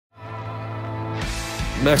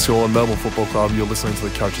Max Orr, Melbourne Football Club. You're listening to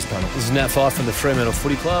the Coaches Panel. This is Nat Fyfe from the Fremantle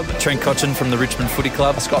Footy Club. Trent Cotchin from the Richmond Footy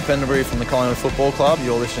Club. Scott Benderbury from the Collingwood Football Club.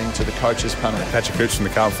 You're listening to the Coaches Panel. Patrick Cooch from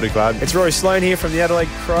the Carlton Footy Club. It's Rory Sloane here from the Adelaide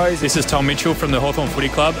Crows. This is Tom Mitchell from the Hawthorn Footy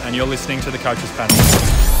Club, and you're listening to the Coaches Panel.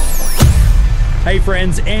 Hey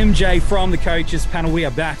friends, MJ from the Coaches Panel. We are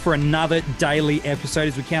back for another daily episode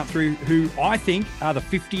as we count through who I think are the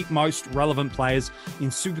 50 most relevant players in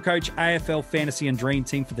SuperCoach, AFL Fantasy and Dream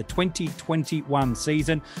Team for the 2021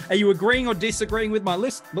 season. Are you agreeing or disagreeing with my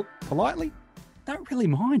list? Look, politely, don't really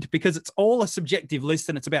mind, because it's all a subjective list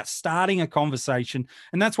and it's about starting a conversation.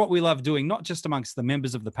 And that's what we love doing, not just amongst the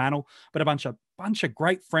members of the panel, but a bunch of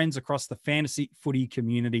great friends across the fantasy footy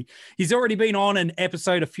community. He's already been on an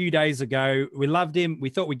episode a few days ago. We loved him. We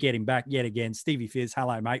thought we'd get him back yet again. Stevie Fizz,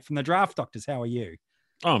 hello, mate, from the Draft Doctors. How are you?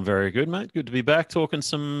 Oh, I'm very good, mate. Good to be back talking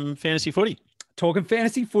some fantasy footy. Talking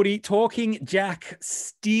fantasy footy, talking Jack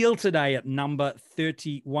Steele today at number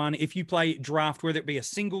 31. If you play draft, whether it be a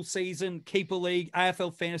single season, keeper league,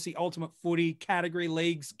 AFL fantasy, ultimate footy, category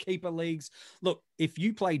leagues, keeper leagues, look, if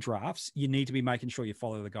you play drafts, you need to be making sure you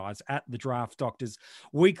follow the guys at the Draft Doctors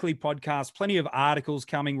weekly podcast. Plenty of articles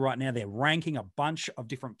coming right now. They're ranking a bunch of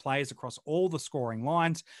different players across all the scoring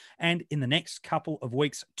lines. And in the next couple of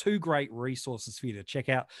weeks, 2 great resources for you to check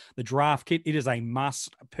out. The Draft Kit, it is a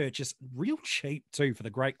must purchase, real cheap too, for the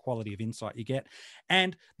great quality of insight you get.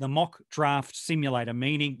 And the Mock Draft Simulator,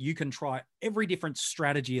 meaning you can try every different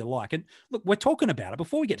strategy you like. And look, we're talking about it.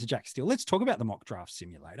 Before we get to Jack Steele, let's talk about the Mock Draft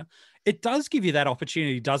Simulator. It does give you that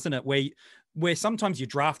opportunity, doesn't it? Where sometimes your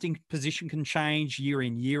drafting position can change year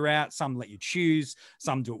in, year out. Some let you choose.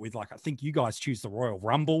 Some do it with, like, I think you guys choose the Royal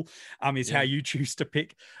Rumble, how you choose to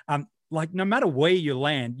pick. Like, no matter where you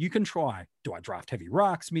land, you can try, do I draft heavy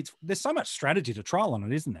rucks, mids? There's so much strategy to trial on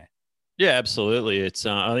it, isn't there? Yeah, absolutely. It's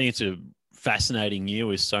I think it's a fascinating year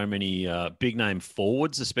with so many big name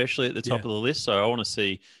forwards, especially at the top of the list. So I want to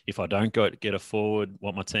see, if I don't get a forward,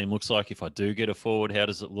 what my team looks like. If I do get a forward, how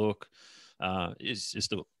does it look? It's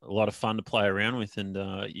just a lot of fun to play around with, and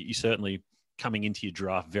you certainly coming into your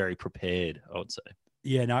draft very prepared, I would say.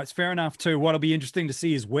 Yeah, no, it's fair enough too. What'll be interesting to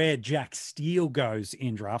see is where Jack Steele goes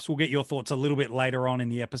in drafts. We'll get your thoughts a little bit later on in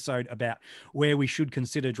the episode about where we should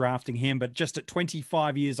consider drafting him. But just at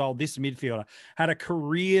 25 years old, this midfielder had a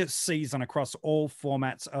career season across all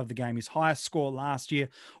formats of the game. His highest score last year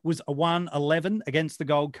was a 111 against the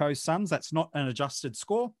Gold Coast Suns. That's not an adjusted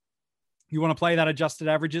score. You want to play that adjusted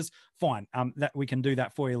averages? Fine. That we can do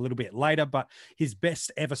that for you a little bit later. But his best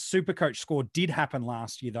ever SuperCoach score did happen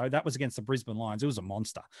last year, though. That was against the Brisbane Lions. It was a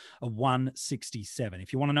monster, a 167.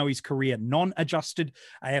 If you want to know his career non-adjusted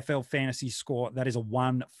AFL fantasy score, that is a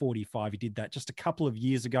 145. He did that just a couple of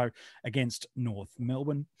years ago against North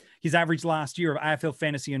Melbourne. His average last year of AFL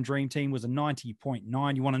fantasy and Dream Team was a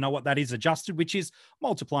 90.9. You want to know what that is adjusted, which is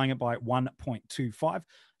multiplying it by 1.25.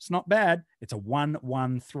 It's not bad. It's a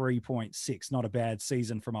 113.6. Not a bad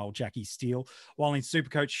season from old Jackie Steele. While in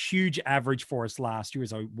SuperCoach, huge average for us last year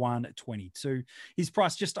is a 122. His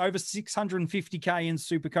price just over 650K in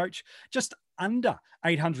SuperCoach, just under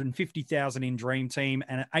 850,000 in Dream Team,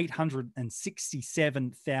 and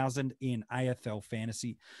 867,000 in AFL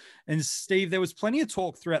Fantasy. And Steve, there was plenty of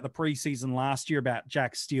talk throughout the preseason last year about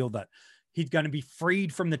Jack Steele that he's going to be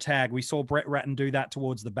freed from the tag. We saw Brett Ratton do that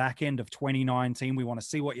towards the back end of 2019. We want to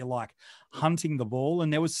see what you like hunting the ball.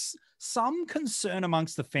 And there was some concern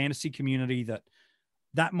amongst the fantasy community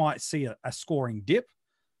that might see a scoring dip,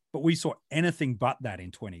 but we saw anything but that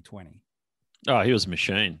in 2020. Oh, he was a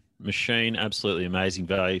machine. Absolutely amazing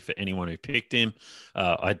value for anyone who picked him.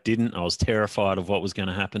 I didn't. I was terrified of what was going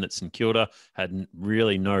to happen at St Kilda. Had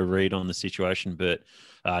really no read on the situation, but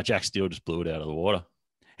Jack Steele just blew it out of the water.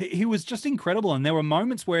 He was just incredible. And there were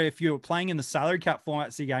moments where if you were playing in the salary cap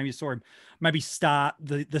format game, you saw him maybe start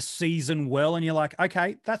the season well, and you're like,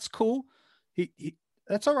 okay, that's cool.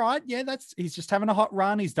 That's all right. Yeah, he's just having a hot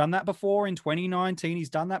run. He's done that before in 2019. He's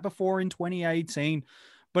done that before in 2018.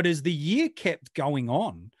 But as the year kept going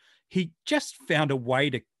on, he just found a way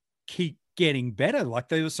to keep getting better. Like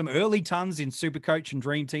there was some early tons in SuperCoach and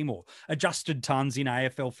Dream Team, or adjusted tons in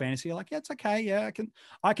AFL Fantasy. You're like, yeah, it's okay. Yeah,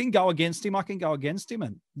 I can go against him.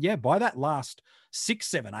 And yeah, by that last 6,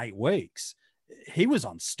 7, 8 weeks, he was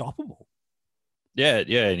unstoppable. Yeah,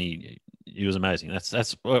 and he was amazing.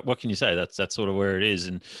 That's what can you say? That's sort of where it is,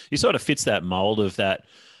 and he sort of fits that mold of that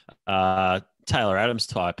Taylor Adams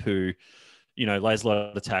type who, you know, lays a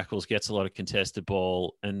lot of tackles, gets a lot of contested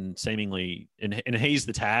ball, and seemingly, and he's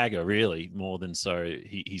the tagger really more than so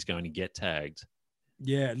he's going to get tagged.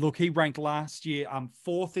 Yeah, look, he ranked last year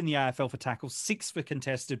fourth in the AFL for tackles, sixth for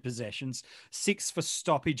contested possessions, sixth for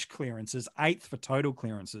stoppage clearances, eighth for total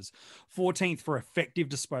clearances, 14th for effective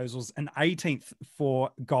disposals, and 18th for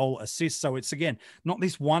goal assists. So it's, again, not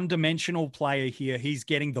this one-dimensional player here. He's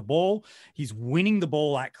getting the ball. He's winning the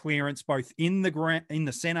ball at clearance, both in the ground, in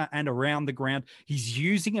the center and around the ground. He's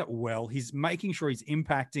using it well. He's making sure he's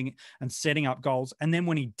impacting and setting up goals. And then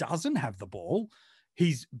when he doesn't have the ball,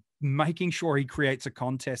 he's making sure he creates a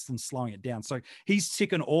contest and slowing it down. So he's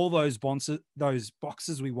ticking all those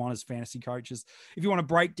boxes we want as fantasy coaches. If you want to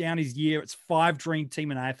break down his year, it's 5 Dream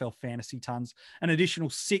Team and AFL Fantasy tons, an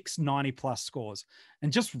additional 6 90-plus scores,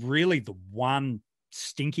 and just really the one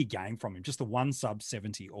stinky game from him, just the one sub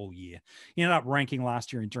 70 all year. He ended up ranking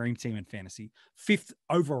last year in Dream Team and Fantasy 5th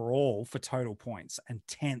overall for total points and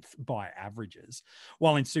 10th by averages,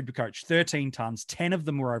 while in SuperCoach 13 tons, 10 of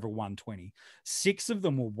them were over 120, 6 of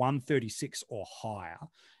them were 136 or higher,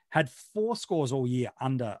 had 4 scores all year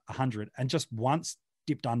under 100, and just once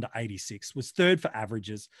dipped under 86, was 3rd for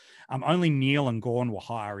averages. Only Neil and Gorn were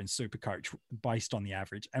higher in SuperCoach based on the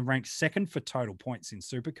average, and ranked 2nd for total points in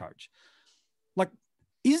SuperCoach. Like,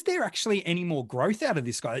 is there actually any more growth out of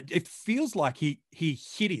this guy? It feels like he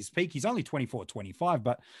hit his peak. He's only 24, 25,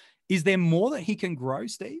 but is there more that he can grow,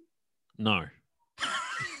 Steve? No.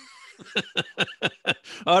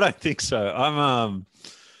 I don't think so.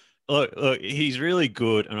 Look, he's really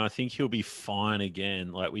good, and I think he'll be fine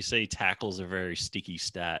again. Like, we see tackles a very sticky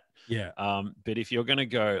stat. Yeah. But if you're going to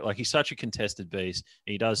go, like, he's such a contested beast,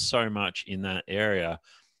 he does so much in that area.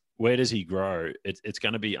 Where does he grow? It's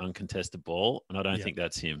going to be uncontested ball, and I don't think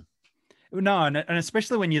that's him. No, and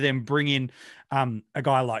especially when you then bring in a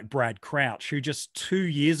guy like Brad Crouch, who just 2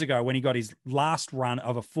 years ago, when he got his last run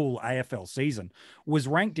of a full AFL season, was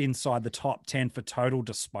ranked inside the top 10 for total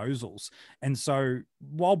disposals. And so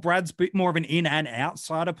while Brad's a bit more of an in and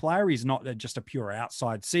outsider player, he's not just a pure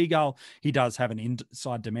outside seagull. He does have an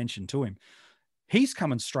inside dimension to him. He's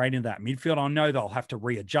coming straight into that midfield. I know they'll have to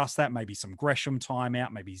readjust that. Maybe some Gresham time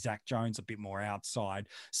out, maybe Zach Jones a bit more outside.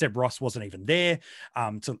 Seb Ross wasn't even there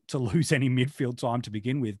to lose any midfield time to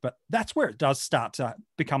begin with. But that's where it does start to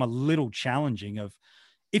become a little challenging of,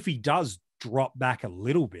 if he does drop back a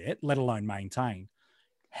little bit, let alone maintain,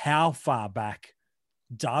 how far back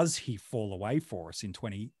does he fall away for us in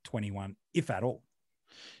 2021, if at all?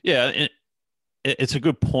 Yeah, it's a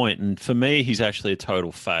good point. And for me, he's actually a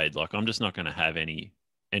total fade. Like, I'm just not going to have any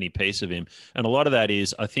piece of him. And a lot of that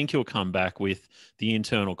is, I think he'll come back with the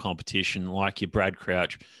internal competition, like your Brad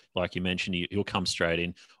Crouch, like you mentioned, he'll come straight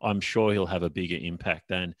in. I'm sure he'll have a bigger impact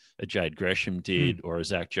than a Jade Gresham did or a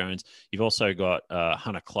Zach Jones. You've also got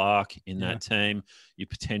Hunter Clark in that team. You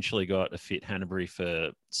potentially got a fit Hanbury for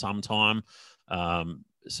some time.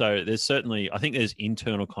 So there's certainly, I think there's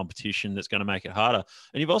internal competition that's going to make it harder.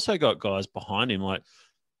 And you've also got guys behind him like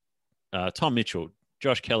Tom Mitchell,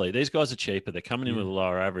 Josh Kelly. These guys are cheaper. They're coming in with a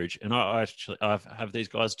lower average. And I have these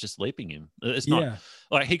guys just leaping him. It's not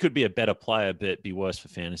like he could be a better player, but be worse for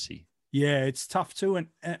fantasy. Yeah, it's tough too.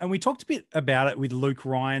 And we talked a bit about it with Luke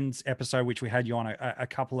Ryan's episode, which we had you on a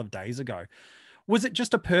couple of days ago. Was it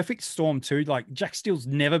just a perfect storm too? Like, Jack Steele's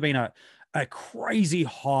never been a crazy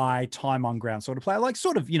high time on ground sort of player, like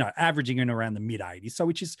sort of, averaging in around the mid 80s. So,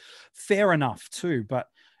 which is fair enough too. But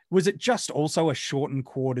was it just also a shortened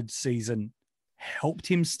quartered season helped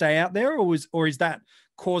him stay out there, or is that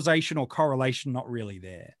causation or correlation not really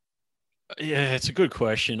there? Yeah, it's a good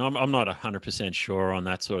question. I'm not 100% sure on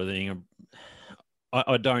that sort of thing.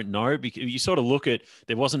 I don't know, because you sort of look at,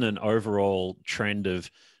 there wasn't an overall trend of,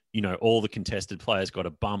 all the contested players got a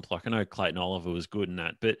bump. Like, I know Clayton Oliver was good in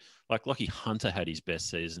that, but like Lockie Hunter had his best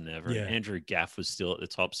season ever. Yeah. And Andrew Gaff was still at the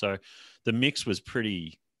top. So the mix was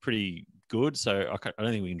pretty good. So I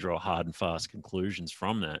don't think we can draw hard and fast conclusions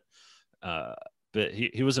from that. But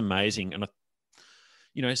he was amazing.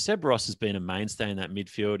 And, Seb Ross has been a mainstay in that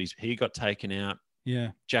midfield. He got taken out. Yeah.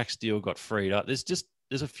 Jack Steele got freed up.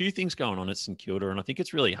 There's a few things going on at St Kilda. And I think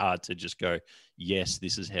it's really hard to just go, yes,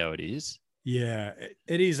 this is how it is. Yeah,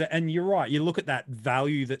 it is. And you're right. You look at that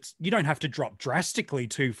value you don't have to drop drastically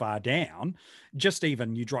too far down. Just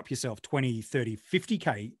even you drop yourself 20, 30,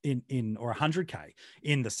 50K in or 100K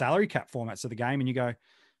in the salary cap formats of the game. And you go,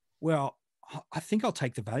 well, I think I'll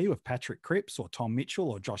take the value of Patrick Cripps or Tom Mitchell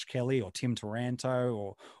or Josh Kelly or Tim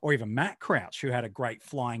Taranto or even Matt Crouch, who had a great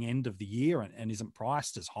flying end of the year and isn't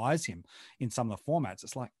priced as high as him in some of the formats.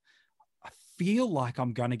 It's like, I feel like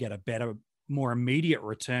I'm going to get a better, more immediate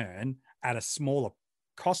return at a smaller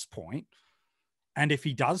cost point. And if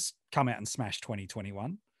he does come out and smash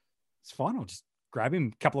 2021, it's fine. I'll just grab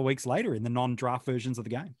him a couple of weeks later in the non-draft versions of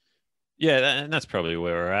the game. Yeah, and that's probably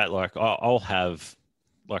where we're at. Like, I'll have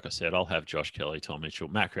like I said, I'll have Josh Kelly, Tom Mitchell,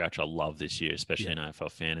 Matt Crouch. I love this year, especially in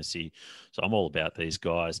AFL fantasy. So I'm all about these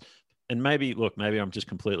guys. And maybe I'm just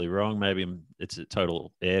completely wrong. Maybe it's a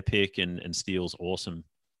total air pick and Steele's awesome.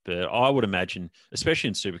 But I would imagine, especially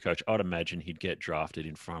in SuperCoach, I'd imagine he'd get drafted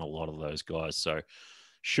in front of a lot of those guys. So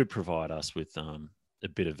should provide us with a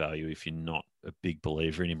bit of value if you're not a big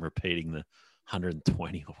believer in him repeating the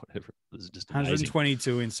 120 or whatever. It was just amazing.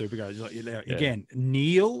 122 in SuperCoach. Again,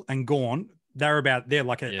 Neil and Gawn, they're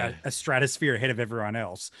like a stratosphere ahead of everyone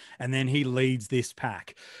else. And then he leads this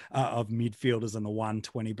pack of midfielders in the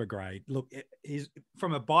 120 brigade. Look, he's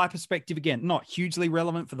from a buy perspective, again, not hugely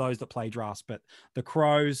relevant for those that play drafts, but the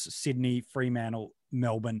Crows, Sydney, Fremantle,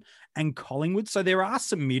 Melbourne, and Collingwood. So there are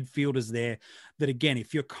some midfielders there that, again,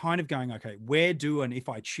 if you're kind of going, okay, and if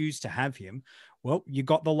I choose to have him, well, you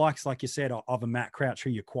got the likes, like you said, of a Matt Crouch, who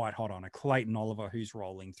you're quite hot on, a Clayton Oliver, who's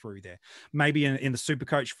rolling through there. Maybe in the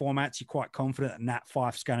SuperCoach formats, you're quite confident that Nat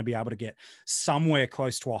Fyfe's going to be able to get somewhere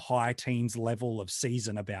close to a high teens level of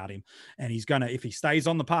season about him. And he's going to, if he stays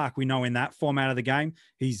on the park, we know in that format of the game,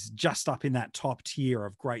 he's just up in that top tier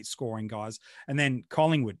of great scoring guys. And then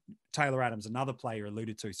Collingwood, Taylor Adams, another player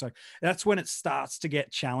alluded to. So that's when it starts to get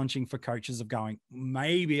challenging for coaches of going,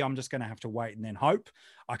 maybe I'm just going to have to wait and then hope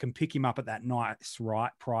I can pick him up at that nice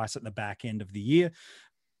right price at the back end of the year.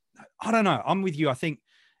 I don't know. I'm with you. I think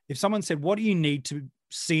if someone said, what do you need to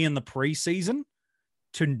see in the preseason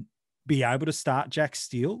to be able to start Jack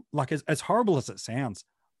Steele? Like as horrible as it sounds,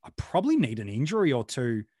 I probably need an injury or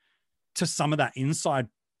two to some of that inside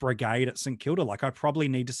brigade at St Kilda. Like I probably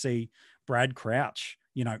need to see Brad Crouch,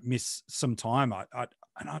 miss some time.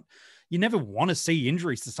 You never want to see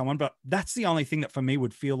injuries to someone, but that's the only thing that for me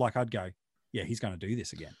would feel like I'd go, yeah, he's going to do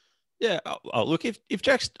this again. Yeah. Look, if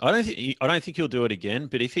Jack's, I don't think he'll do it again,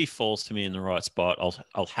 but if he falls to me in the right spot,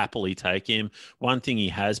 I'll happily take him. One thing he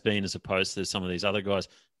has been, as opposed to some of these other guys,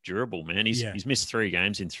 durable, man. He's missed 3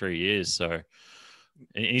 games in 3 years. So,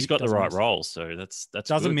 and he's got the right role. So that's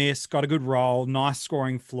doesn't good. miss, got a good role, nice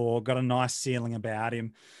scoring floor, got a nice ceiling about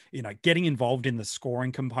him, getting involved in the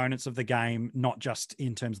scoring components of the game, not just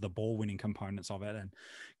in terms of the ball winning components of it. And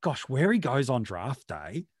gosh, where he goes on draft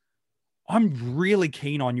day, I'm really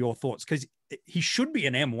keen on your thoughts, because he should be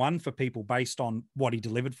an M1 for people based on what he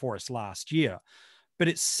delivered for us last year. But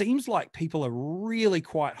it seems like people are really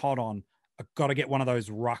quite hot on, I've got to get one of those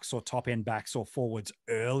rucks or top end backs or forwards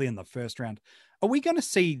early in the first round. Are we going to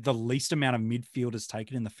see the least amount of midfielders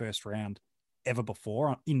taken in the first round ever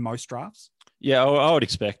before in most drafts? Yeah, I would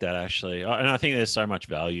expect that, actually. And I think there's so much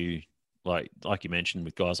value, like you mentioned,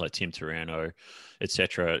 with guys like Tim Taranto, et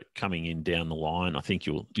cetera, coming in down the line. I think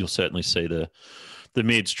you'll certainly see the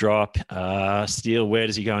mids drop. Steele, where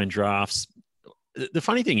does he go in drafts? The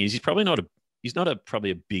funny thing is, he's not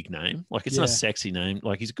probably a big name. Like, it's not a sexy name.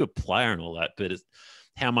 Like, he's a good player and all that, but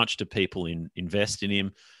how much do people invest in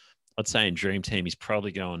him? I'd say in Dream Team, he's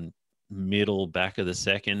probably going middle back of the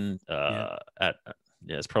second.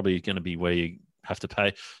 It's probably going to be where you have to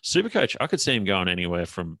pay. SuperCoach, I could see him going anywhere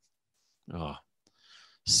from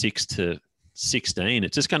 6 to 16.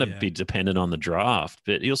 It's just going to be dependent on the draft,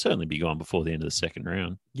 but he'll certainly be gone before the end of the second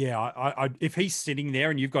round. Yeah, I if he's sitting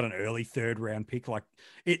there and you've got an early third round pick, like,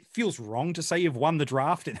 it feels wrong to say you've won the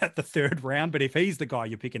draft at the third round, but if he's the guy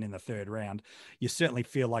you're picking in the third round, you certainly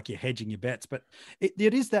feel like you're hedging your bets. But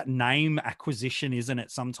it is that name acquisition, isn't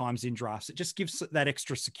it? Sometimes in drafts, it just gives that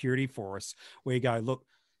extra security for us where you go, look,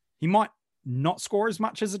 he might not score as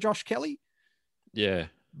much as a Josh Kelly. Yeah.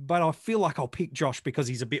 But I feel like I'll pick Josh because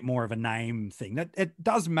he's a bit more of a name thing. That it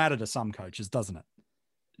does matter to some coaches, doesn't it?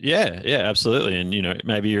 Yeah, absolutely. And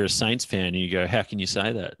maybe you're a Saints fan and you go, how can you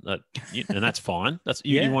say that? And that's fine. That's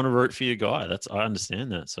you want to root for your guy. I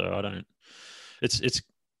understand that. So I don't. It's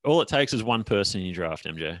all it takes is one person in your draft,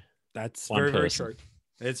 MJ. That's very true.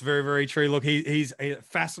 It's very, very true. Look, he's a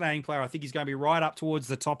fascinating player. I think he's going to be right up towards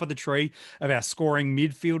the top of the tree of our scoring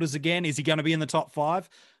midfielders again. Is he going to be in the top 5?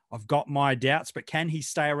 I've got my doubts, but can he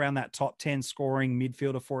stay around that top 10 scoring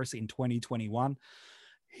midfielder for us in 2021?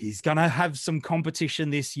 He's going to have some competition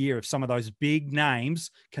this year if some of those big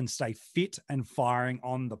names can stay fit and firing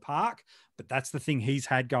on the park. But that's the thing he's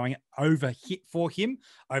had going over for him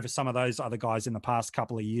over some of those other guys in the past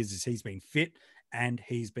couple of years, is he's been fit and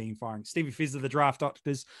he's been firing. Stevie Fizz of the Draft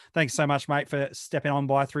Doctors, thanks so much, mate, for stepping on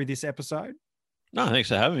by through this episode. No, thanks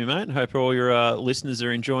for having me, mate. I hope all your listeners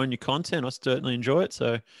are enjoying your content. I certainly enjoy it.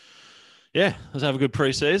 So, yeah, let's have a good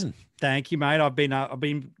pre-season. Thank you, mate. I've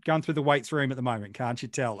been going through the weights room at the moment. Can't you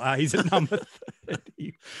tell? He's at number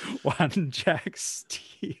 30. One Jack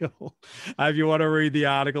Steele. If you want to read the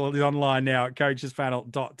article, it's online now at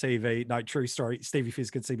coachespanel.tv. No, true story. Stevie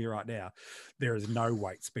Fizz can see me right now. There is no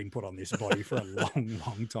weight's been put on this body for a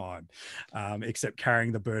long time, except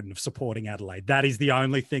carrying the burden of supporting Adelaide. That is the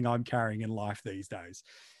only thing I'm carrying in life these days.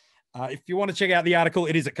 If you want to check out the article,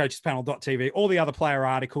 it is at coachespanel.tv. All the other player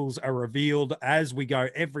articles are revealed as we go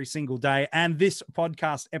every single day. And this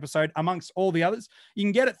podcast episode, amongst all the others, you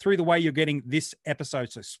can get it through the way you're getting this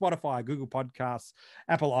episode. So Spotify, Google Podcasts,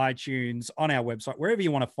 Apple iTunes, on our website, wherever you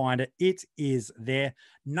want to find it, it is there.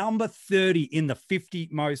 Number 30 in the 50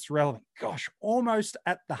 most relevant. Gosh, almost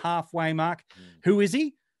at the halfway mark. Who is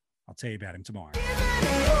he? I'll tell you about him tomorrow.